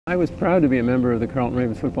I was proud to be a member of the Carleton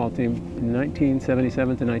Ravens football team in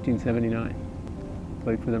 1977 to 1979.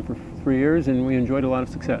 Played for them for 3 years and we enjoyed a lot of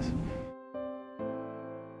success.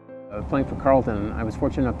 Playing for Carleton, I was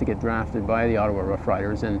fortunate enough to get drafted by the Ottawa Rough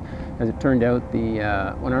Riders, and as it turned out,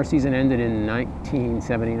 when our season ended in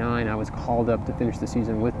 1979, I was called up to finish the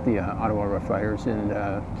season with the Ottawa Rough Riders and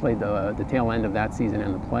played the tail end of that season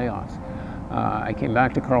in the playoffs. I came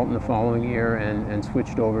back to Carleton the following year and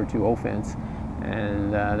switched over to offense,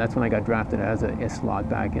 and that's when I got drafted as a slot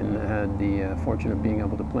back and had the fortune of being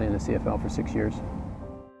able to play in the CFL for 6 years.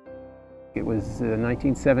 It was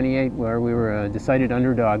 1978 where we were a decided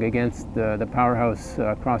underdog against the powerhouse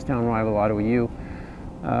crosstown rival Ottawa U.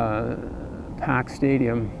 Packed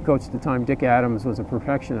stadium. Coach at the time, Dick Adams, was a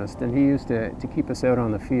perfectionist, and he used to keep us out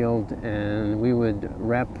on the field, and we would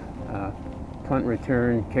rep punt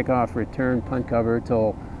return, kickoff return, punt cover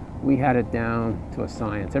till we had it down to a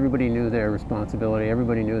science. Everybody knew their responsibility,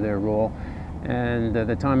 everybody knew their role, and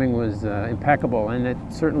the timing was impeccable, and it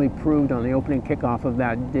certainly proved on the opening kickoff of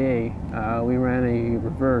that day. We ran a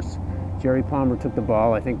reverse. Jerry Palmer took the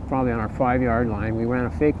ball, I think probably on our 5-yard line. We ran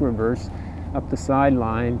a fake reverse up the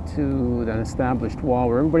sideline to an established wall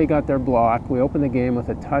where everybody got their block. We opened the game with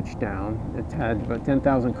a touchdown. It had about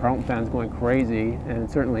 10,000 Carleton fans going crazy, and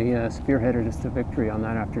it certainly spearheaded us to victory on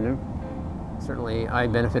that afternoon. Certainly I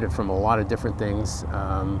benefited from a lot of different things.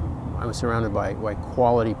 I was surrounded by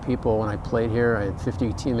quality people when I played here. I had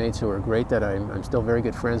 50 teammates who were great that I'm still very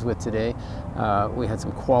good friends with today. We had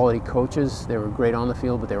some quality coaches. They were great on the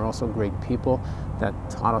field, but they were also great people that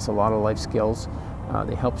taught us a lot of life skills.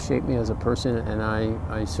 They helped shape me as a person, and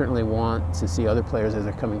I certainly want to see other players as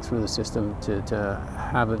they're coming through the system to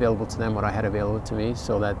have available to them what I had available to me,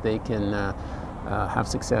 so that they can have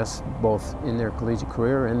success both in their collegiate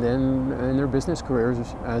career and then in their business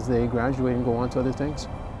careers as they graduate and go on to other things.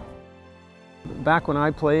 Back when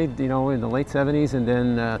I played, in the late 70s and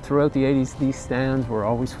then throughout the 80s, these stands were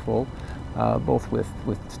always full, both with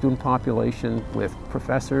student population, with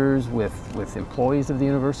professors, with employees of the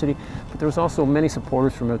university, but there was also many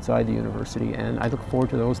supporters from outside the university, and I look forward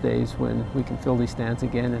to those days when we can fill these stands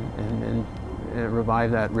again and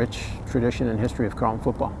revive that rich tradition and history of Carleton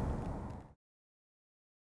football.